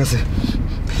মজার জিনিস আছে,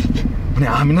 মানে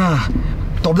আমি না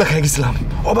তবলা খাই গেছিলাম,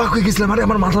 অবাক হয়ে গেছিলাম। আরে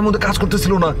আমার মাথার মধ্যে কাজ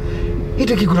করতেছিল না,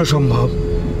 এটা কি করে সম্ভব?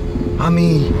 আমি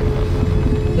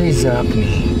এই যে আপনি,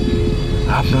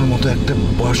 আপনার মতো একটা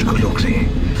বয়স্ক লোক রে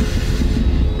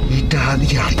এটা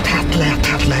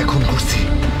থাতলায় খুন করছি।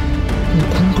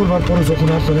 খুন করবার পরে যখন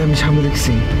আপনারা আমি সামনে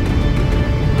দেখছি,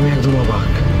 আমি একদম অবাক।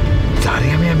 যারে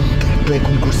আমি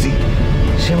খুন করছি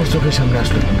সে আমার চোখের সামনে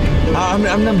আসলো।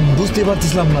 আমি না বুঝতে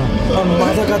পারতেছিলাম না, আমার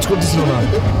মাথা কাজ করতেছিল না।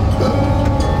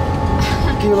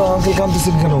 কি হলো আঙ্কেল,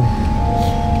 কাঁদতেছেন কেন?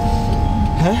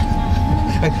 হ্যাঁ,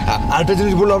 আরেকটা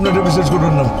জিনিস বললো আপনারা বিশ্বাস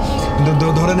করবেন না।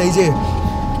 ধরেন এই যে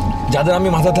যাদের আমি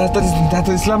মাথা ধাতে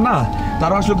দিচ্ছিলাম না,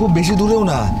 তারা আসলে খুব বেশি দূরেও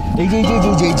না। এই যে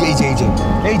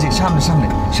এই যে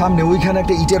সামনে ওইখানে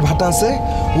একটা ইটের ভাটা আছে,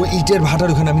 ওই ইটের ভাটার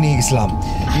ওখানে আমি নিয়ে গেছিলাম।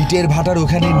 ইটের ভাটার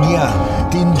ওখানে নিয়ে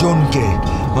তিনজনকে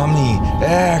আমি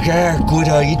এক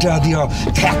করে ইটা দিয়া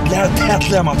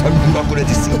থ্যাতলা মাথা গুঁড়া করে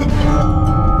দিচ্ছি।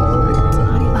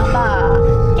 বাবা,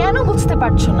 কেন বুঝতে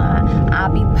পারছো না?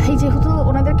 আবিদ ভাই যেহেতু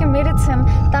ওনাদেরকে মেরেছেন,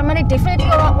 তার মানে ডেফিনেটলি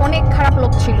ওরা অনেক খারাপ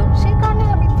লোক ছিল, সেই কারণে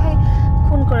আবিদ ভাই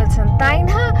খুন করেছেন, তাই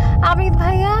না আবিদ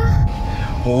ভাইয়া?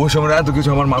 ওই সময় এত কিছু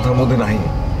আমার মাথার মধ্যে নাই,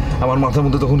 আমার মাথার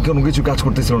মধ্যে তখন কোনো কিছু কাজ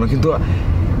করতেছিল না। কিন্তু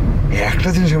একটা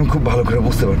জিনিস আমি খুব ভালো করে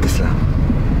বুঝতে পারতেছিলাম,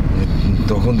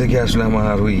 তখন থেকে আসলে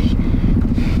আমার ওই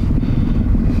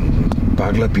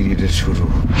পাগলা পিরিয়ডের শুরু।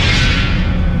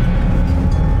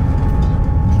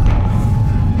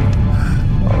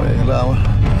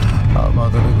 আমার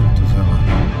মাথাটা ঘুরতেছে আমার।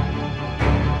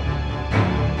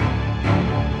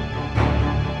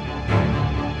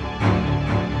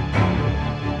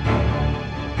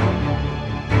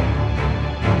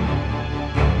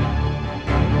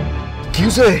 কি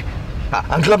হয়েছে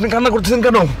আঙ্কেল, আপনি কান্না করতেছেন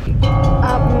কেন?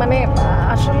 মানে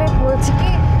আসলে হয়েছে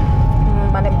কি,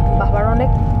 মানে বাবার অনেক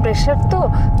প্রেশার, তো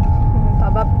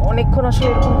বাবা অনেকক্ষণ আসলে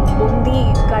এরকম বন্দি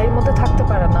গাড়ির মধ্যে থাকতে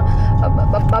পারে না,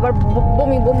 বাবার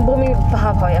বমি বমি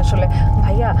ভাব হয় আসলে।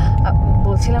 ভাইয়া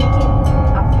বলছিলাম কি,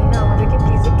 আপনি না আমাদেরকে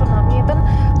প্লিজ একটু নামিয়ে দেন,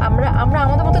 আমরা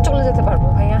আমাদের মতো চলে যেতে পারবো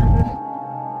ভাইয়া।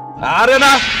 আরে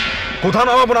না, কোথাও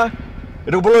নামাবো না,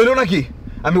 এটা বলা হইলো নাকি?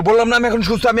 আমি বললাম না আমি এখন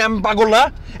সুস্থ, আমি পাগল না,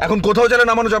 এখন কোথাও যেন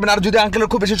নামানো যাবে না। আর যদি আঙ্কেলের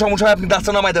খুব বেশি সমস্যা হয় আপনি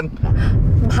রাস্তা নামাই দেন।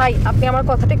 ভাই আপনি আমার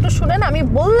কথাটা একটু শুনেন, আমি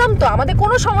বললাম তো আমাদের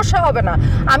কোনো সমস্যা হবে না,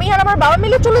 আমি আর আমার বাবা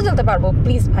মিলে চলে যেতে পারবো।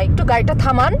 প্লিজ ভাই একটু গাড়িটা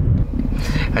থামান।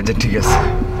 আচ্ছা ঠিক আছে,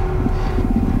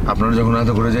 আপনারা যখন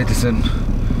এত করে যাইতেছেন,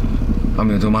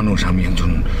 আমিও তো মানুষ, আমি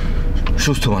একজন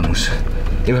সুস্থ মানুষ,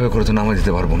 এভাবে করে তো নামাই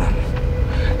দিতে পারবো না।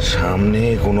 সামনে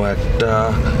কোনো একটা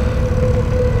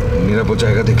নিরাপদ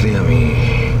জায়গা দেখলেই আমি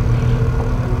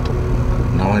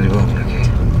নামাই দিব আপনাকে।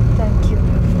 Thank you.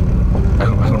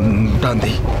 এখন টান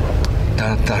দিই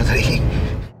তাড়াতাড়ি।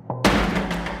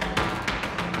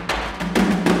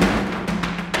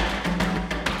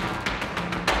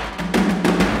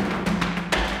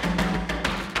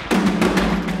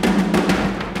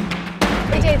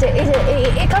 এই যে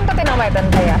এখানটাতে নামায় দেন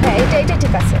ভাইয়া। হ্যাঁ, এটা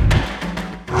ঠিক আছে।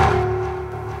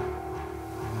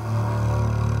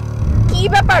 কি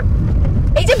ব্যাপার?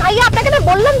 এই যে ভাইয়া, আপনাকে না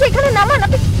বললাম যে এখানে নামান,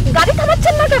 আপনি গাড়ি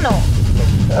থামাচ্ছেন না কেন?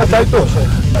 তাই তো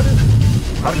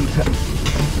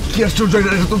কি আশ্চর্য,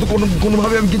 এটা তো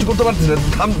কোনোভাবে আমি কিছু করতে পারতেছি না,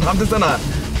 থামতেছে না,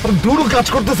 দূরও কাজ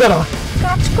করতেছে না।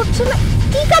 কাজ করছে না?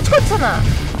 কি কাজ করছে না?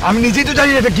 আমি নিজেই তো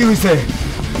জানি এটা কি হয়েছে।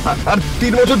 আর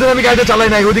 3 বছর ধরে আমি গাড়িটা চালাই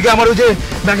নাই। ওইদিকে আমার ওই যে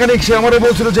মেকানিক, সে আমারও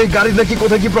বলছিল যে গাড়ির নাকি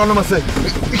কোথায় কি প্রবলেম আছে।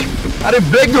 আরে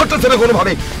ব্রেক ধরতেছে না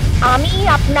কোনোভাবে। আমি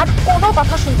আপনার কোনো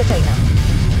কথা শুনতে চাই না।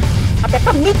 আপনি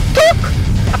একটা মিথ্যুক,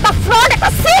 একটা ফ্রড,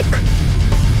 একটা সিক।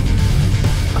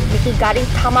 আপনি কি গাড়ি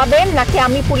থামাবেন নাকি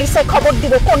আমি পুলিশে খবর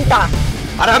দিব? কোনটা?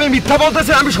 আরে আমি মিথ্যা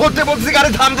বলতেছি, আমি সত্যি বলতেছি, গাড়ি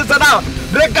থামতেছে না,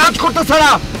 ব্রেক কাজ করতেছে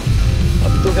না।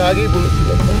 আমি তোকে আগেই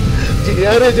বলেছিলাম যে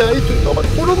এয়ারে যাই, তুই তো আমার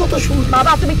কোনো কথা শুনবি।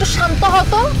 বাবা, তুমি একটু শান্ত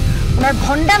হতো। ওনার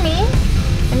ভণ্ডামি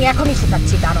আমি এখনই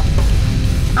শুকাচ্ছি। দাঁড়ো,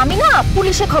 আমি না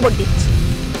পুলিশে খবর দিচ্ছি।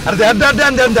 আরে দেন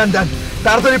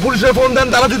তাড়াতাড়ি পুলিশের ফোন দেন।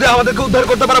 তারা যদি আমাদেরকে উদ্ধার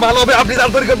করতে পারে ভালো হবে। আপনি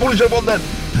তাড়াতাড়ি পুলিশের ফোন দেন।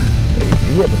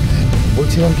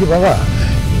 বলছিলাম কি বাবা,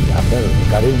 আপনার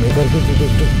গাড়ির মেকারকে যদি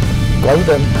একটু কল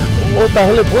দেন, ও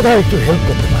তাহলে বোধহয় একটু হেল্প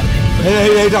করতে পারবে।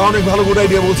 এটা অনেক ভালো গুড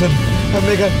আইডিয়া বলছেন।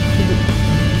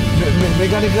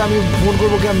 মেকানিককে আমি ফোন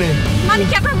করবো কেমনে? মানে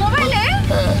কি আপনার মোবাইলে?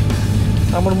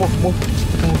 আমার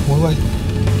মোবাইল,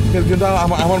 কিন্তু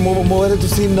আমার মোবাইলে তো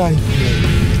সিম নাই।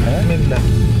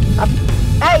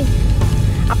 এই,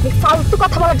 আপনি ফালতু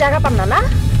কথা বলার জায়গা পান না?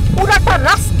 পুরাটা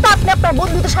রাস্তা আপনি আপনার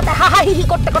বন্ধুদের সাথে হাহাহিহি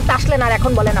করতে করতে আসলেন, আর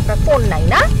এখন বলেন আপনার ফোন নাই।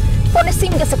 না, ফোনে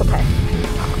সিম গেছে কোথায়?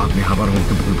 আপনি আবার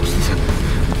বলতে ভুল বুঝতেছেন।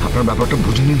 আপনার ব্যাপারটা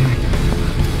বুঝেনি না।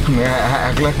 আমি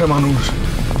একলা একটা মানুষ,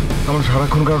 আমার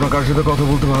সারাক্ষণ কারোর সাথে কথা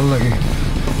বলতে ভালো লাগে।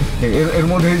 এর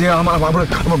মধ্যে যে আমার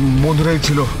বন্ধুরাই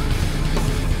ছিল,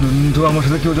 কিন্তু আমার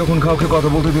সাথে কেউ যখন কাউকে কথা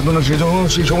বলতে দিত না,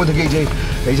 সেই সময় থেকে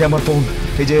এই যে আমার ফোন,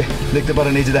 এই যে দেখতে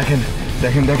পারেন, এই যে দেখেন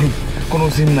কোনো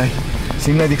সিম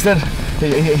নাই দেখছেন?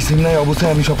 এই সিম নাই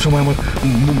অবস্থায় আমি সবসময় আমার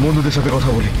বন্ধুদের সাথে কথা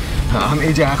বলি। আমি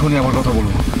এই যে এখনই আমার কথা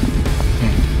বলবো।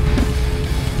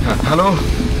 হ্যালো,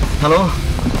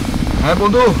 হ্যাঁ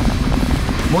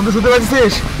বন্ধু শুনতে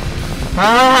পাচ্ছিস?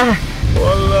 হ্যাঁ,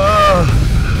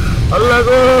 আল্লাহ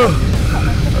গো,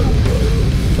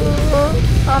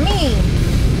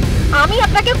 আমি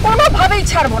আপনাকে কোনোভাবেই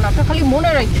ছাড়বো না, তো খালি মনে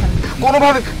রাখবেন।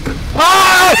 কোনোভাবে।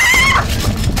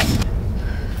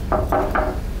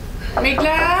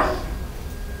 মেঘলা,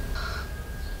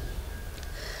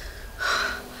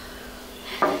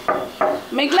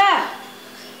 মেঘলা,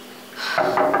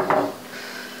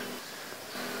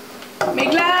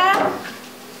 মেঘলা,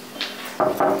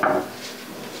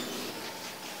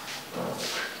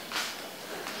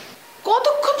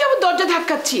 কতক্ষণ যাবো দরজা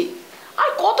ধাক্কাচ্ছি? আর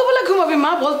কত বেলা ঘুমাবে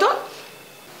মা বলতো?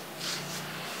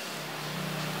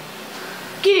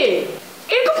 কি রে,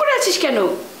 এরকম করে আছিস কেন?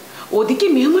 ওদিকে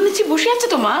মেহমান আছে, বসে আছে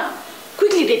তো মা।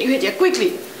 কুইকলি রেডি হয়ে যা, কুইকলি।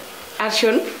 আর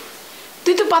শোন,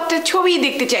 তুই তো পাত্রের ছবি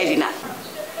দেখতে চাইলি না।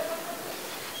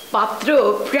 পাত্র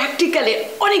প্র্যাকটিক্যালে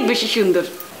অনেক বেশি সুন্দর।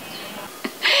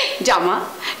 জামা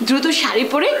দ্রুত শাড়ি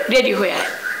পরে রেডি হয়ে আয়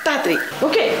তাড়াতাড়ি,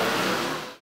 ওকে?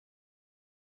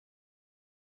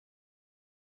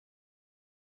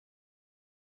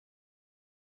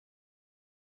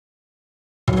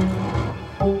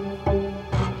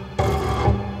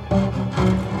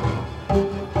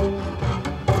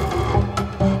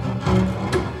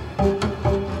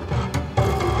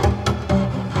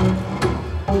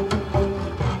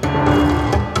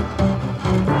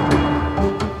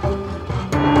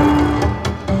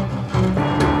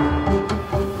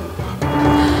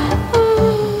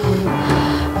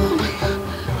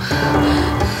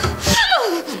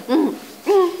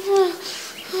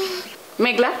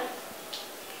 মেঘলা,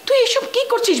 তুই এসব কি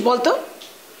করছিস বলতো?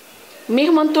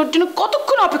 মেহমান তোর জন্য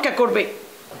কতক্ষণ অপেক্ষা করবে?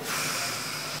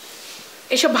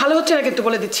 এসব ভালো হচ্ছে না কিন্তু,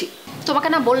 বলে দিচ্ছি। তোমাকে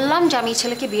না বললাম যে আমি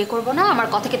ছেলেকে বিয়ে করব না? আমার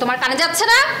কথা কি তোমার কানে যাচ্ছে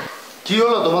না? কি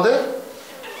হলো তোমাদের?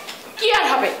 কি আর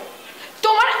হবে,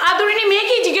 তোমার আদরিনী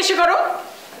মেয়েকেই জিজ্ঞাসা করো।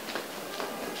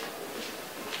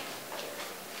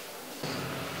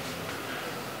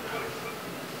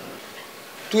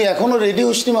 তুই এখনো রেডি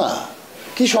হসনি মা?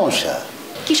 কি সমস্যা?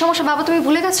 কি সমস্যা বাবা, তুমি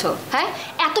ভুলে গেছো? হ্যাঁ,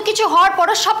 এত কিছু হওয়ার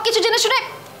পরও সবকিছু জেনে শুনে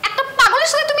একটা পাগলের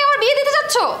সাথে তুমি আমার বিয়ে দিতে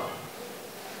যাচ্ছ?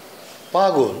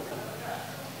 পাগল?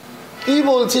 কি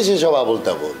বলছিস এসব আবোল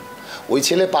তাবোল? ওই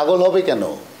ছেলে পাগল হবে কেন?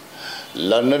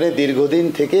 লন্ডনে দীর্ঘদিন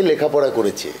থেকে লেখাপড়া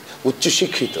করেছে,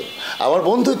 উচ্চশিক্ষিত, আমার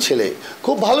বন্ধুর ছেলে,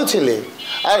 খুব ভালো ছেলে।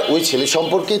 আর ওই ছেলে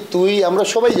সম্পর্কে আমরা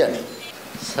সবাই জানি।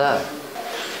 স্যার,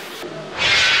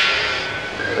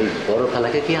 ওই বড়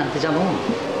খালাকে কি আনতে যাবো?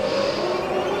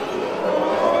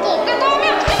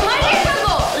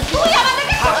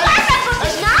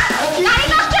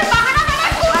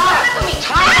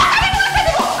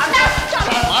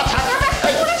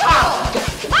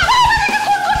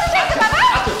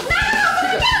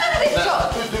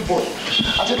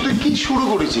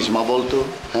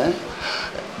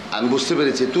 বুঝতে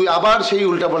পেরেছি, তুই আবার সেই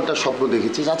উল্টাপাল্টা স্বপ্ন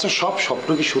দেখেছিস। আচ্ছা, সব স্বপ্ন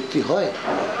কি সত্যি হয়?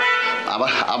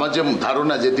 আমার যে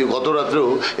ধারণা যে তুই গত রাত্রেও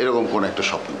এরকম কোন একটা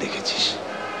স্বপ্ন দেখেছিস।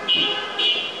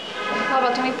 বাবা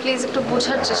তুমি প্লিজ একটু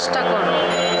বোঝার চেষ্টা করো।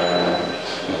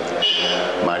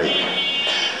 মারে,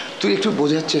 তুই একটু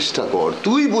বোঝার চেষ্টা কর,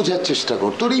 তুই বোঝার চেষ্টা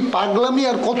কর। তোর এই পাগলামি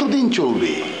আর কতদিন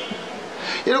চলবে?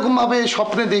 এরকম ভাবে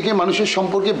স্বপ্নে দেখে মানুষের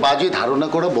সম্পর্কে বাজে ধারণা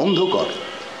করা বন্ধ কর।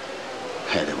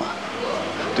 হ্যাঁ রে মা,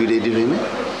 তুই রেডি হয়ে নে,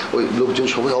 ওই লোকজন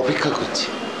সবাই অপেক্ষা করছে।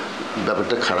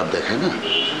 ব্যাপারটা খারাপ দেখায় না,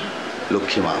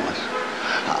 লক্ষ্মী মা আমার।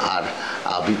 আর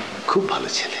আবি খুব ভালো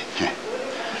ছেলে। হ্যাঁ,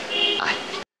 আয়।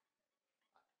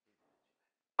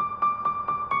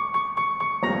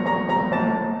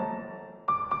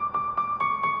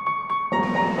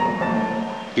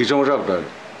 কি সমস্যা আপনার?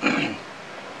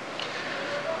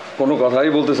 কোনো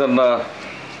কথাই বলতেছেন না।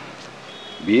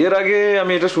 বিয়ের আগে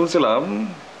আমি এটা শুনছিলাম,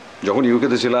 যখন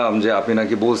ইউকেতে ছিলাম, যে আপনি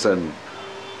নাকি বলছেন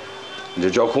যে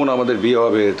যখন আমাদের বিয়ে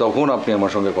হবে তখন আপনি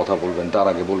আমার সঙ্গে কথা বলবেন, তার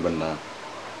আগে বলবেন না।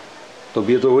 তো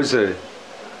বিয়ে তো হয়েছে,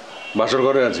 বাসর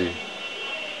ঘরে আছি,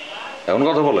 এখন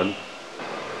কথা বলেন।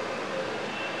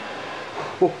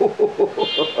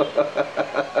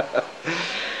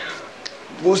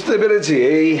 বুঝতে পেরেছি,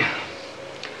 এই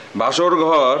বাসর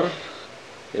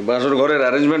ঘরের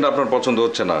অ্যারেঞ্জমেন্ট আপনার পছন্দ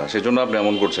হচ্ছে না, সেজন্য আপনি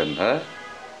এমন করছেন। হ্যাঁ,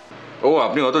 ও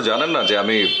আপনি হয়তো জানেন না যে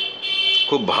আমি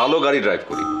খুব ভালো গাড়ি ড্রাইভ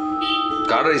করি,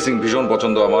 কার রেসিং ভীষণ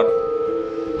পছন্দ আমার।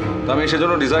 তো আমি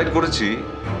সেজন্য ডিসাইড করেছি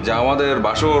যে আমাদের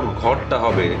বাসর ঘরটা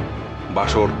হবে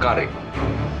বাসর কারে।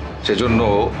 সেজন্য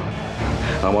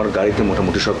আমার গাড়িতে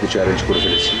মোটামুটি সব কিছু অ্যারেঞ্জ করে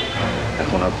ফেলেছি।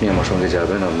 এখন আপনি আমার সঙ্গে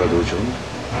যাবেন, আমরা দুজন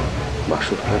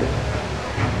বাসর কারে।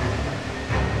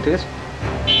 ঠিক আছে,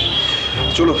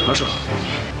 চলো আসো।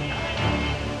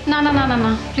 না না না না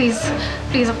না, প্লিজ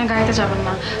প্লিজ আপনি গাড়িতে যাবেন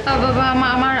না। বাবা,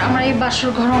 আমার এই বাসর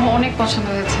ঘর অনেক পছন্দ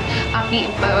হয়েছে। আপনি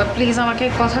প্লিজ আমাকে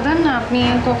কথা দেন না, আপনি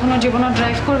কখনো জীবনে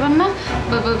ড্রাইভ করবেন না।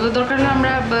 দরকার হলে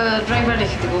আমরা ড্রাইভার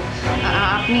রেখে দেবো,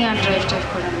 আপনি আর ড্রাইভ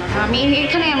করেন না। আমি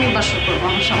এখানে বাসর করবো,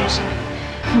 আমার সমস্যা নেই।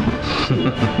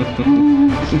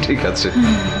 ঠিক আছে,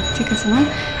 ঠিক আছে না?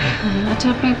 আচ্ছা,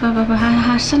 আপনি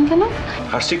হাসছেন কেন?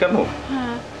 হাসছি কেন?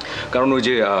 কারণ ওই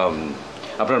যে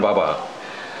আপনার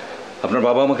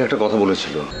বাবা আমাকে একটা কথা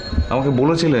বলেছিল। আমাকে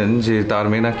বলেছিলেন যে তার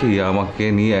মেয়ে নাকি আমাকে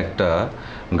নিয়ে একটা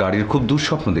গাড়ির খুব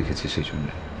দুঃস্বপ্ন দেখেছে, সেই জন্য।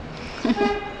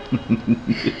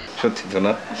 সত্যি তো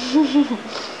না?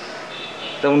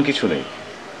 তেমন কিছু নেই।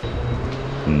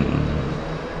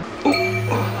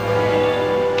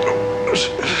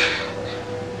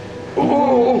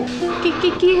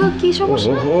 কি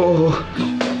সমস্যা?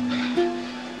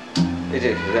 এই যে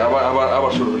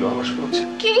আবার শুরু হলো, আবার শুরু হচ্ছে।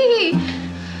 কি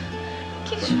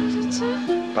শুরু হচ্ছে?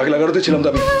 বাংলা গাড়োতে ছিলাম তো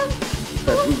আমি,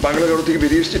 বাংলা গাড়ো থেকে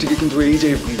বেরিয়ে এসেছি ঠিকই, কিন্তু এই যে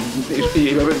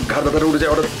এইভাবে ঘাড় ব্যথাটা উঠে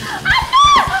যায় হঠাৎ।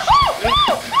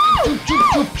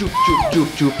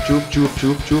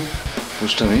 চুপ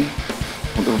বুঝতামি,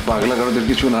 পাগলা গাড়োদের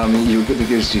কিছু না, আমি ইউকে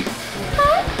থেকে এসেছি।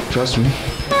 ট্রাস্ট মি,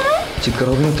 চিৎকার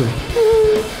হবে না তো?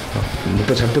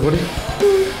 মুখটা ছাড়তে পারি?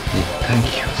 Thank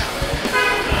you.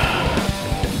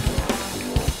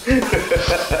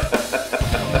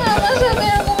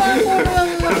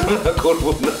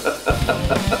 করবো না।